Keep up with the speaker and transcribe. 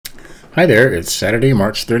Hi there, it's Saturday,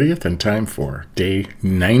 March 30th, and time for day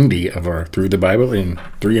 90 of our Through the Bible in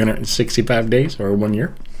 365 days, or 1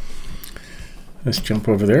 year. Let's jump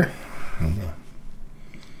over there.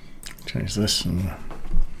 Change this, and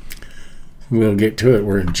we'll get to it.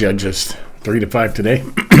 We're in Judges 3 to 5 today.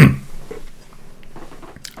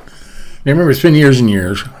 Now remember, it's been years and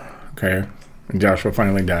years, okay, and Joshua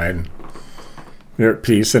finally died, and they're at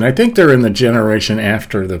peace, and I think they're in the generation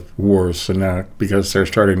after the wars, so now because they're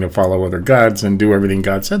starting to follow other gods and do everything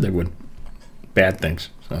God said they would. Bad things.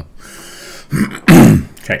 So,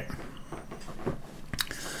 okay.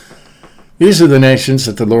 These are the nations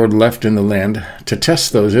that the Lord left in the land to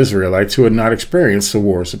test those Israelites who had not experienced the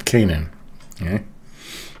wars of Canaan. Okay?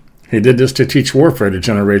 He did this to teach warfare to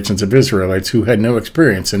generations of Israelites who had no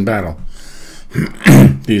experience in battle.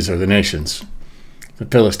 These are the nations. The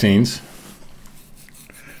Philistines.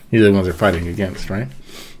 These are the ones they're fighting against, right?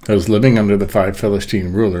 Those living under the 5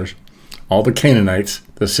 Philistine rulers, all the Canaanites,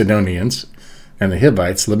 the Sidonians, and the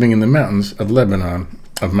Hivites living in the mountains of Lebanon,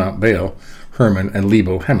 of Mount Baal, Hermon, and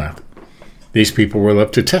Lebo-Hamath. These people were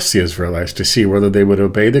left to test the Israelites to see whether they would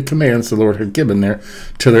obey the commands the Lord had given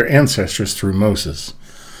to their ancestors through Moses.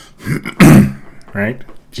 Right?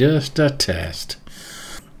 Just a test.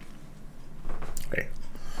 Okay.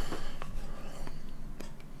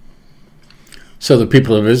 So the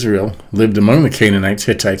people of Israel lived among the Canaanites,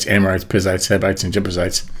 Hittites, Amorites, Perizzites, Hivites, and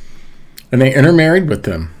Jebusites, and they intermarried with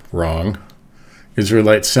them. Wrong.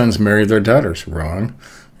 Israelite sons married their daughters. Wrong.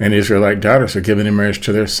 And Israelite daughters are given in marriage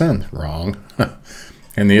to their sons. Wrong.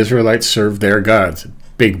 And the Israelites served their gods.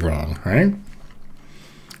 Big wrong, right?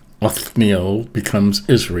 Othniel becomes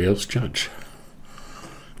Israel's judge.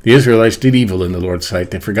 The Israelites did evil in the Lord's sight.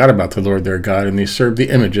 They forgot about the Lord their God, and they served the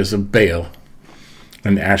images of Baal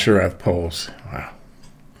and the Asherah poles. Wow.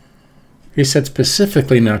 He said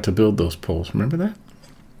specifically not to build those poles. Remember that?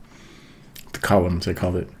 The columns, they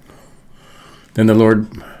called it. Then the Lord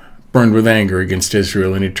burned with anger against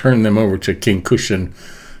Israel, and he turned them over to King Cushan.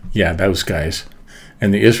 Yeah, those guys.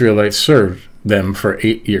 And the Israelites served them for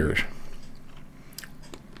 8 years.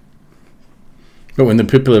 But when the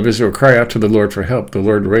people of Israel cried out to the Lord for help, the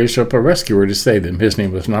Lord raised up a rescuer to save them. His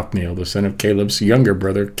name was Othniel, the son of Caleb's younger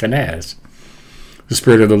brother, Kenaz. The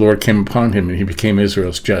Spirit of the Lord came upon him, and he became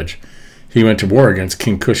Israel's judge. He went to war against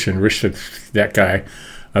King Cushan, Rishon, that guy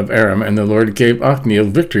of Aram, and the Lord gave Othniel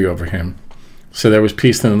victory over him. So there was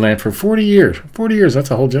peace in the land for 40 years. 40 years, that's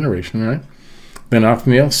a whole generation, right? Then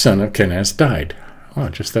Othniel, son of Kenaz, died. Oh,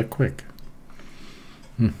 just that quick.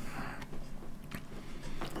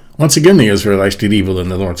 Once again, the Israelites did evil in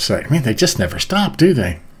the Lord's sight. Man, they just never stop, do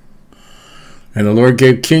they? And the Lord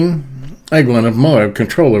gave King Eglon of Moab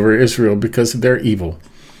control over Israel because of their evil.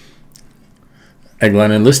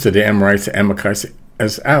 Eglon enlisted the Amorites and Amalekites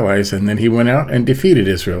as allies, and then he went out and defeated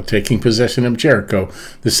Israel, taking possession of Jericho,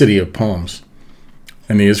 the city of palms.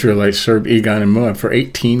 And the Israelites served Eglon and Moab for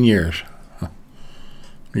 18 years.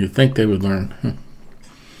 You'd think they would learn.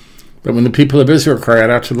 But when the people of Israel cried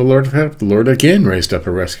out to the Lord for help, the Lord again raised up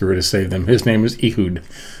a rescuer to save them. His name was Ehud,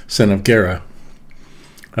 son of Gera,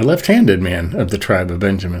 a left-handed man of the tribe of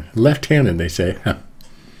Benjamin. Left-handed, they say.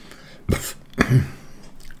 The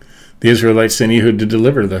Israelites sent Ehud to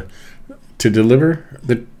deliver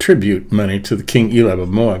the tribute money to the king Elab of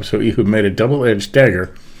Moab. So Ehud made a double-edged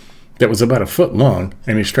dagger that was about 1 foot long,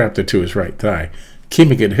 and he strapped it to his right thigh.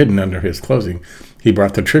 Keeping it hidden under his clothing, he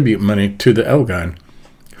brought the tribute money to the Elgon,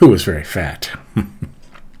 who was very fat.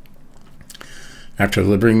 After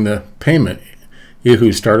delivering the payment,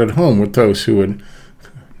 Ehud started home with those who would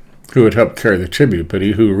help carry the tribute. But when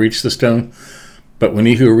Ehud reached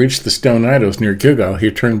the stone idols near Gilgal, he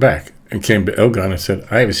turned back and came to Elgon and said,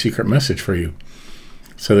 "I have a secret message for you."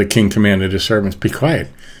 So the king commanded his servants, "Be quiet,"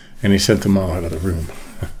 and he sent them all out of the room.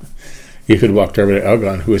 Ehud walked over to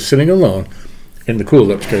Elgon, who was sitting alone in the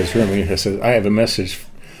cool upstairs room, and he said, "I have a message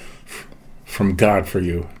from God for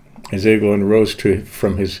you." As Eglon rose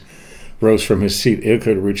from his seat,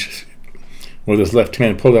 Ehud reached with his left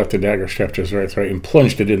hand, pulled out the dagger strapped to his right thigh, and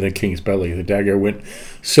plunged it in the king's belly. The dagger went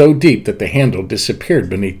so deep that the handle disappeared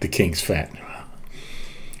beneath the king's fat.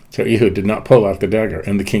 So Ehud did not pull out the dagger,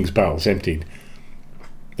 and the king's bowels emptied.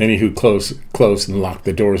 Then Ehud closed and locked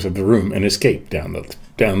the doors of the room and escaped down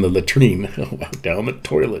the latrine, down the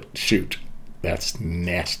toilet chute. That's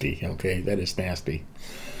nasty, okay? That is nasty.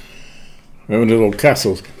 Remember the little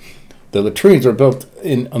castles? The latrines were built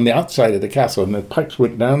on the outside of the castle, and the pipes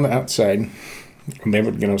went down the outside, and they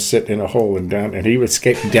would, sit in a hole and down, and he would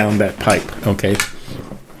escape down that pipe, okay?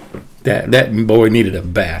 That boy needed a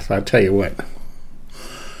bath, I'll tell you what.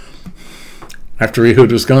 After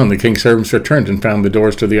Ehud was gone, the king's servants returned and found the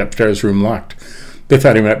doors to the upstairs room locked. They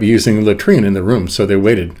thought he might be using the latrine in the room, so they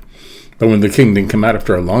waited. But when the king didn't come out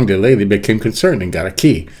after a long delay, they became concerned and got a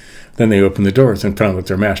key. Then they opened the doors and found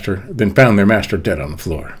their master dead on the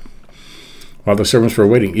floor. While the servants were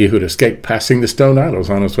waiting, Ehud escaped, passing the stone idols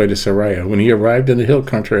on his way to Sariah. When he arrived in the hill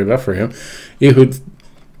country of Ephraim,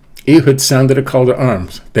 Ehud sounded a call to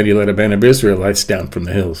arms. Then he led a band of Israelites down from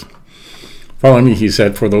the hills. Follow me, he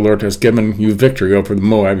said, for the Lord has given you victory over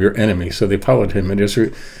Moab, your enemy. So they followed him, and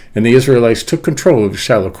the Israelites took control of the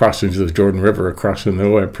shallow crossings of the Jordan River across the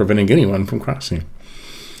Moab, preventing anyone from crossing.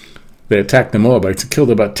 They attacked the Moabites and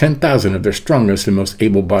killed about 10,000 of their strongest and most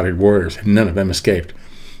able-bodied warriors, and none of them escaped.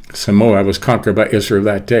 So Moab was conquered by Israel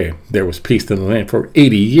that day. There was peace in the land for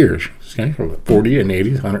 80 years. Okay, 40 and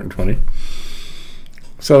 80, 120.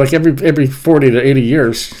 So like every 40 to 80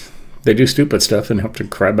 years, they do stupid stuff and have to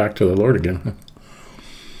cry back to the Lord again.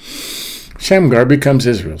 Shamgar becomes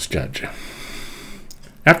Israel's judge.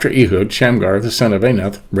 After Ehud, Shamgar, the son of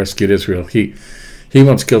Anath, rescued Israel. He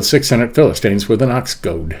once killed 600 Philistines with an ox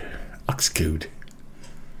goad. Ox goad.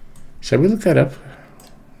 Shall we look that up?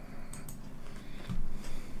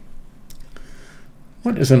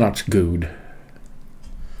 What is an ox goad?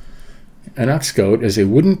 An ox goad is a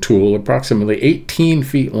wooden tool approximately 18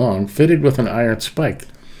 feet long, fitted with an iron spike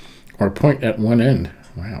or point at one end.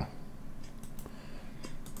 Wow.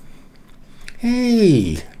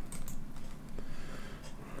 Hey!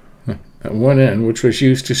 At one end, which was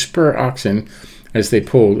used to spur oxen as they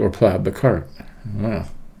pulled or plowed the cart. Wow.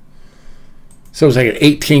 So it's like an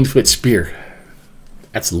 18-foot spear.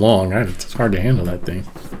 That's long. It's hard to handle that thing.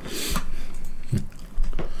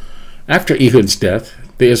 After Ehud's death,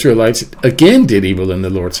 the Israelites again did evil in the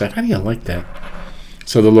Lord's sight. How do you like that?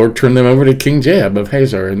 So the Lord turned them over to King Jahab of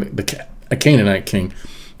Hazor, and a Canaanite king.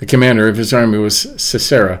 The commander of his army was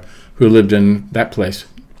Sisera, who lived in that place.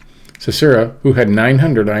 Sisera, who had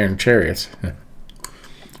 900 iron chariots,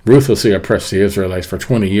 ruthlessly oppressed the Israelites for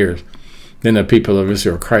 20 years. Then the people of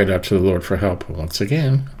Israel cried out to the Lord for help once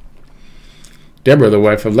again. Deborah, the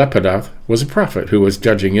wife of Lapidoth, was a prophet who was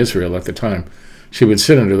judging Israel at the time. She would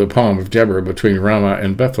sit under the palm of Deborah between Ramah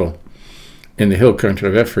and Bethel in the hill country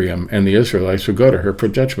of Ephraim, and the Israelites would go to her for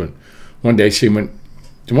judgment. One day she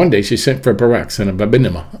sent for Barak, son of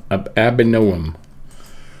Abinoam,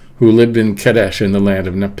 who lived in Kadesh in the land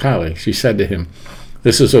of Naphtali. She said to him,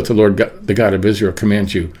 "This is what the Lord, the God of Israel,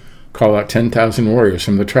 commands you. Call out 10,000 warriors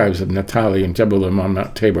from the tribes of Naphtali and Zebulun on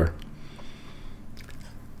Mount Tabor.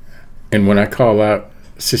 And when I call out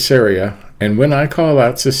Sisera,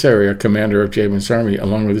 commander of Jabin's army,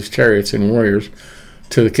 along with his chariots and warriors,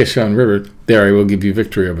 to the Kishon River, there I will give you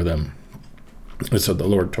victory over them." That's what the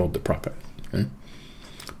Lord told the prophet. Okay?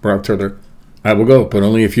 Barak told her, "I will go, but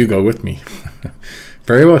only if you go with me."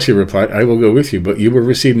 "Very well," she replied, "I will go with you, but you will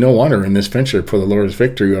receive no honor in this venture, for the Lord's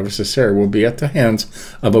victory over Sisera will be at the hands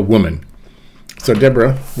of a woman." So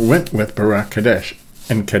Deborah went with Barak Kadesh.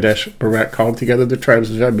 In Kadesh, Barak called together the tribes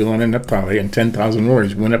of Zebulun and Naphtali, and 10,000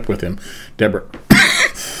 warriors went up with him. Deborah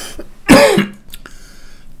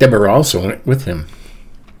also went with him.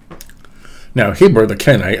 Now Heber the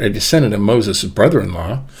Kenite, a descendant of Moses'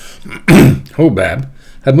 brother-in-law, Hobab,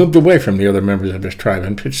 had moved away from the other members of his tribe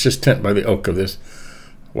and pitched his tent by the oak of this,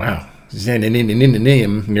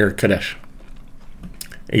 near Kadesh.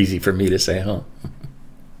 Easy for me to say, huh?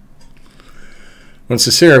 When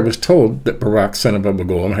Sisera was told that Barak, son of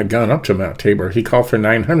Abinoam, had gone up to Mount Tabor, he called for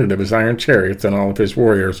 900 of his iron chariots and all of his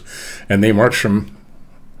warriors, and they marched from,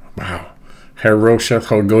 Haroshath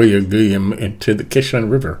Hagoyim into the Kishon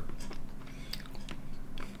River.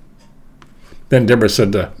 Then Deborah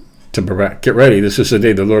said to Barak, "Get ready, this is the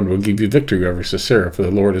day the Lord will give you victory over Sisera, for the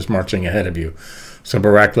Lord is marching ahead of you." So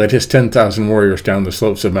Barak led his 10,000 warriors down the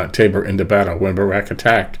slopes of Mount Tabor into battle. When Barak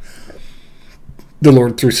attacked, the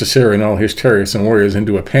Lord threw Sisera and all his chariots and warriors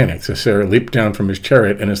into a panic. Sisera leaped down from his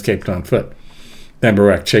chariot and escaped on foot. Then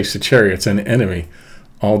Barak chased the chariots and the enemy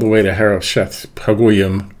all the way to Harosheth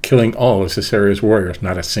Hagoyim, killing all of Sisera's warriors.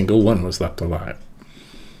 Not a single one was left alive.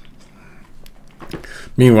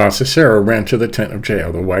 Meanwhile, Sisera ran to the tent of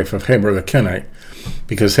Jael, the wife of Heber the Kenite,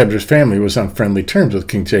 because Heber's family was on friendly terms with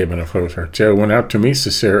King Jabin of Hazor. Jael went out to meet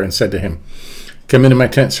Sisera and said to him, "Come into my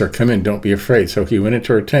tent, sir. Come in. Don't be afraid." So he went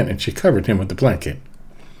into her tent, and she covered him with the blanket.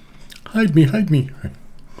 "Hide me, hide me."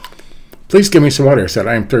 "Please give me some water," said.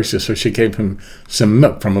 "I am thirsty." So she gave him some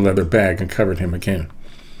milk from a leather bag and covered him again.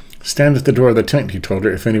 "Stand at the door of the tent," he told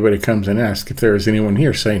her. "If anybody comes and asks if there is anyone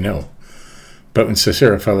here, say no." But when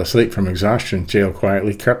Sisera fell asleep from exhaustion, Jael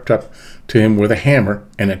quietly crept up to him with a hammer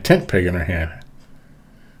and a tent peg in her hand.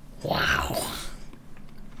 Wow.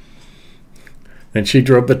 Then she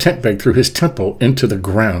drove the tent peg through his temple into the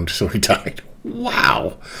ground, so he died.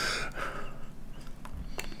 Wow.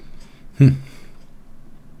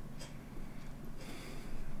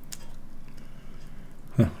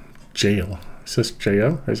 Jael. Is this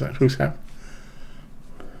Jael? Is that who's that?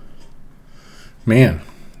 Man,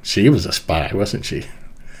 she was a spy, wasn't she?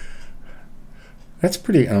 That's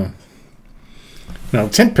pretty, Now,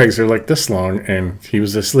 tent pegs are like this long, and he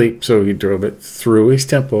was asleep, so he drove it through his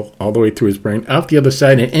temple, all the way through his brain, out the other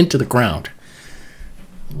side, and into the ground.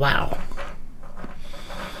 Wow.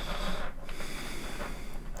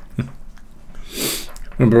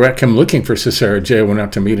 When Barak came looking for Sisera, Jael went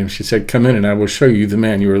out to meet him. She said, "Come in, and I will show you the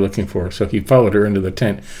man you are looking for." So he followed her into the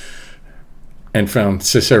tent and found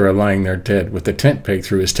Sisera lying there dead, with the tent peg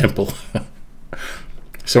through his temple.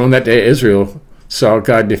 So on that day, Israel saw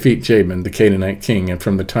God defeat Jabin, the Canaanite king, and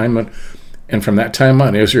from that time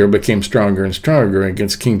on, Israel became stronger and stronger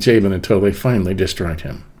against King Jabin until they finally destroyed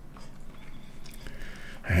him.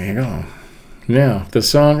 There you go. Now, the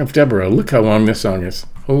Song of Deborah. Look how long this song is.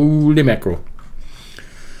 Holy mackerel.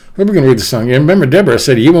 We're going to read the song. And remember, Deborah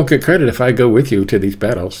said, "You won't get credit if I go with you to these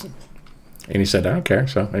battles." And he said, "I don't care."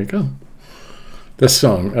 So there you go. The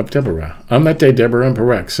Song of Deborah. On that day, Deborah and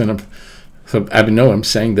Barak, son of Abinoam,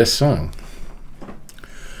 sang this song.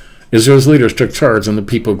 Israel's leaders took charge, and the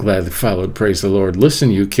people gladly followed. Praise the Lord.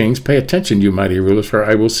 Listen, you kings. Pay attention, you mighty rulers, for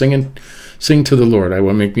I will sing to the Lord. I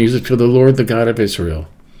will make music to the Lord, the God of Israel.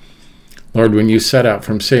 Lord, when you set out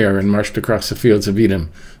from Seir and marched across the fields of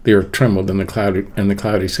Edom, the earth trembled, and the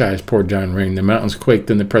cloudy skies poured down rain. The mountains quaked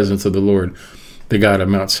in the presence of the Lord, the God of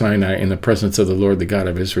Mount Sinai, in the presence of the Lord, the God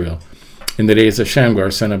of Israel. In the days of Shamgar,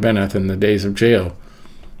 son of Benath, in the days of Jael,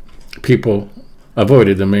 people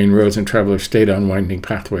avoided the main roads, and travelers stayed on winding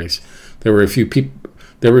pathways. There were few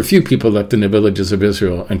people left in the villages of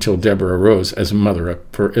Israel until Deborah arose as a mother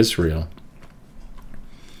for Israel.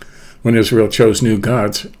 When Israel chose new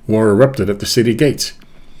gods, war erupted at the city gates.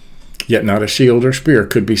 Yet not a shield or spear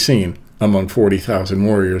could be seen among 40,000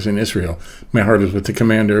 warriors in Israel. My heart is with the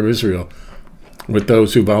commander of Israel, with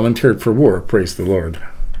those who volunteered for war. Praise the Lord.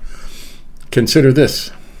 Consider this,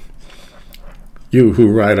 you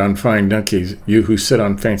who ride on fine donkeys, you who sit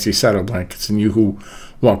on fancy saddle blankets, and you who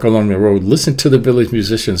walk along the road. Listen to the village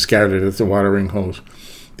musicians scattered at the watering holes.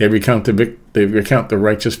 They recount the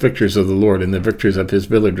righteous victories of the Lord and the victories of his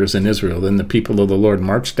villagers in Israel. Then the people of the Lord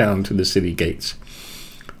marched down to the city gates.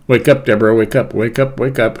 Wake up, Deborah, wake up, wake up,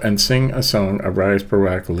 wake up, and sing a song. Arise,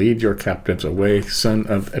 Barak, lead your captives away, son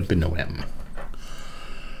of Abinoam.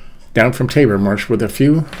 Down from Tabor marched a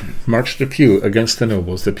few against the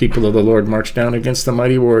nobles. The people of the Lord marched down against the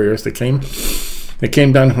mighty warriors that came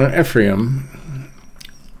down from Ephraim,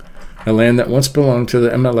 a land that once belonged to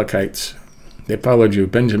the Amalekites. They followed you,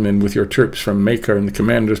 Benjamin, with your troops from Makar, and the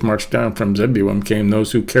commanders marched down from Zebulun. Came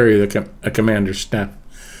those who carry a commander's staff.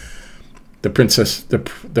 The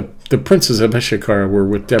princes of Issachar were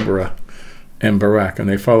with Deborah and Barak, and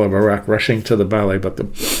they followed Barak, rushing to the valley. But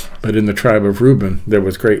in the tribe of Reuben there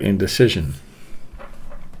was great indecision.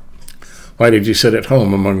 Why did you sit at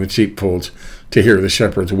home among the sheepfolds to hear the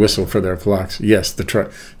shepherds whistle for their flocks? Yes,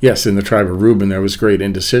 in the tribe of Reuben there was great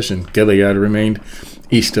indecision. Gilead remained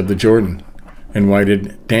east of the Jordan. And why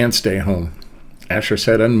did Dan stay home? Asher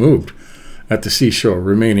sat unmoved at the seashore,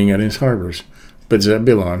 remaining at his harbors. But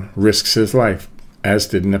Zebulun risks his life, as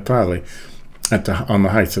did Naphtali, on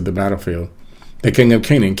the heights of the battlefield. The king of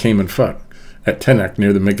Canaan came and fought at Tenach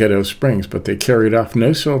near the Megiddo springs, but they carried off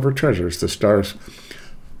no silver treasures. The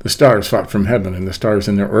stars fought from heaven, and the stars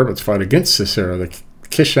in their orbits fought against Sisera. The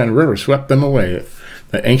Kishon River swept them away.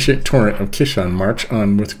 The ancient torrent of Kishon, march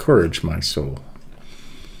on with courage, my soul.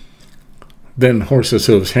 Then horses'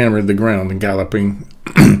 hooves hammered the ground, and galloping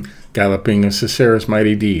of Sisera's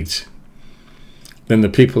mighty deeds. Then the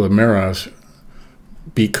people of Meroz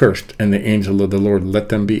be cursed, and the angel of the Lord let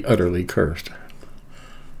them be utterly cursed,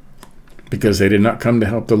 because they did not come to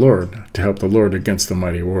help the Lord against the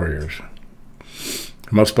mighty warriors.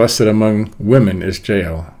 Most blessed among women is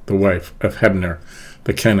Jael, the wife of Hebner,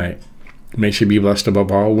 the Kenite. May she be blessed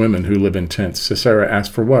above all women who live in tents. Sisera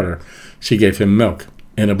asked for water. She gave him milk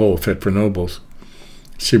in a bowl fit for nobles.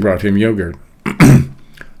 She brought him yogurt.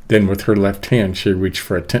 Then with her left hand she reached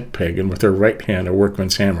for a tent peg, and with her right hand a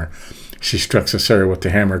workman's hammer. She struck Sisera with the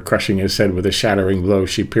hammer, crushing his head with a shattering blow.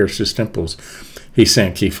 She pierced his temples. He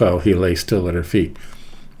sank, he fell, he lay still at her feet.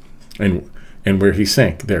 And where he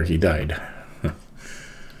sank, there he died.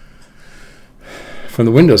 From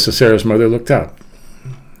the window, Sisera's mother looked out.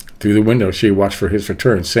 Through the window she watched for his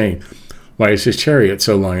return, saying, "Why is his chariot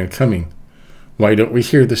so long in coming? Why don't we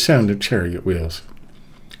hear the sound of chariot wheels?"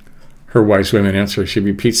 Her wise women answer. She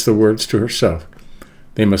repeats the words to herself.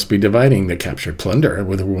 "They must be dividing the captured plunder,"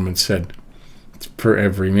 the woman said. "For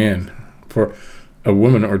every man, for a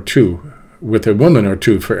woman or two, with a woman or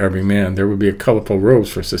two for every man. There would be a colorful robes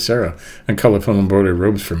for Sisera, and colorful embroidered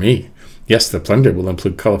robes for me. Yes, the plunder will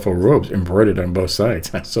include colorful robes embroidered on both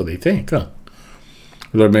sides. So they think, huh?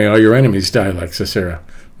 Lord, may all your enemies die like Sisera.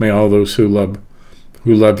 May all those who love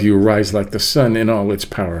you rise like the sun in all its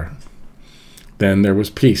power. Then there was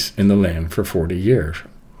peace in the land for 40 years.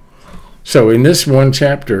 So in this one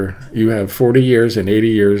chapter, you have 40 years and 80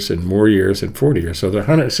 years and more years and 40 years. So they're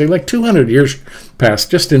 100, say like 200 years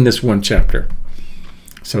passed just in this one chapter.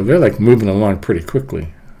 So they're like moving along pretty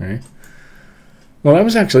quickly, right? Well, that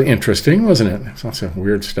was actually interesting, wasn't it? It's lots of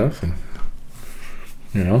weird stuff, and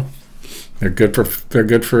you know, they're good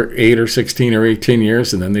for 8 or 16 or 18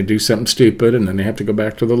 years, and then they do something stupid, and then they have to go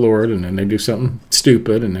back to the Lord, and then they do something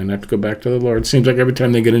stupid, and then they have to go back to the Lord. It seems like every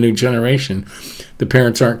time they get a new generation, the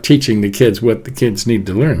parents aren't teaching the kids what the kids need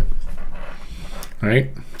to learn,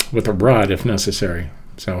 right? With a rod, if necessary.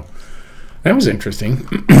 So that was interesting.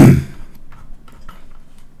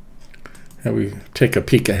 Now we take a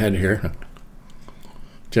peek ahead here.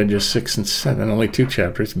 Judges 6 and 7, only 2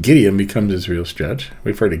 chapters. Gideon becomes Israel's judge.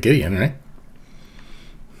 We've heard of Gideon, right?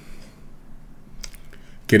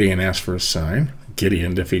 Gideon asks for a sign.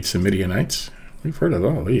 Gideon defeats the Midianites. We've heard of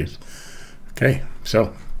all these. Okay,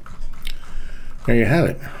 so there you have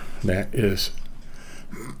it. That is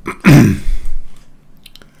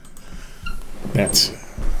that's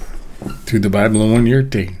through the Bible in 1 year,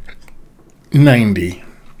 day 90.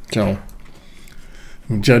 So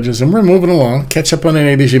Judges, and we're moving along. Catch up on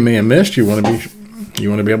any of these you may have missed. You want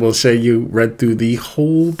to be able to say you read through the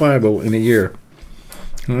whole Bible in a year.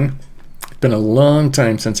 It's been a long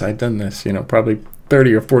time since I've done this. You know, probably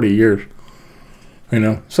 30 or 40 years. You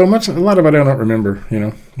know, so much. A lot of it I don't remember. You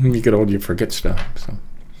know, when you get old, you forget stuff. So,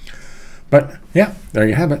 but yeah, there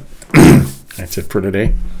you have it. That's it for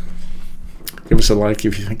today. Give us a like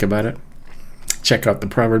if you think about it. Check out the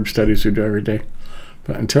Proverbs studies we do every day.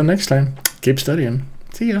 But until next time, keep studying.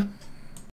 See ya.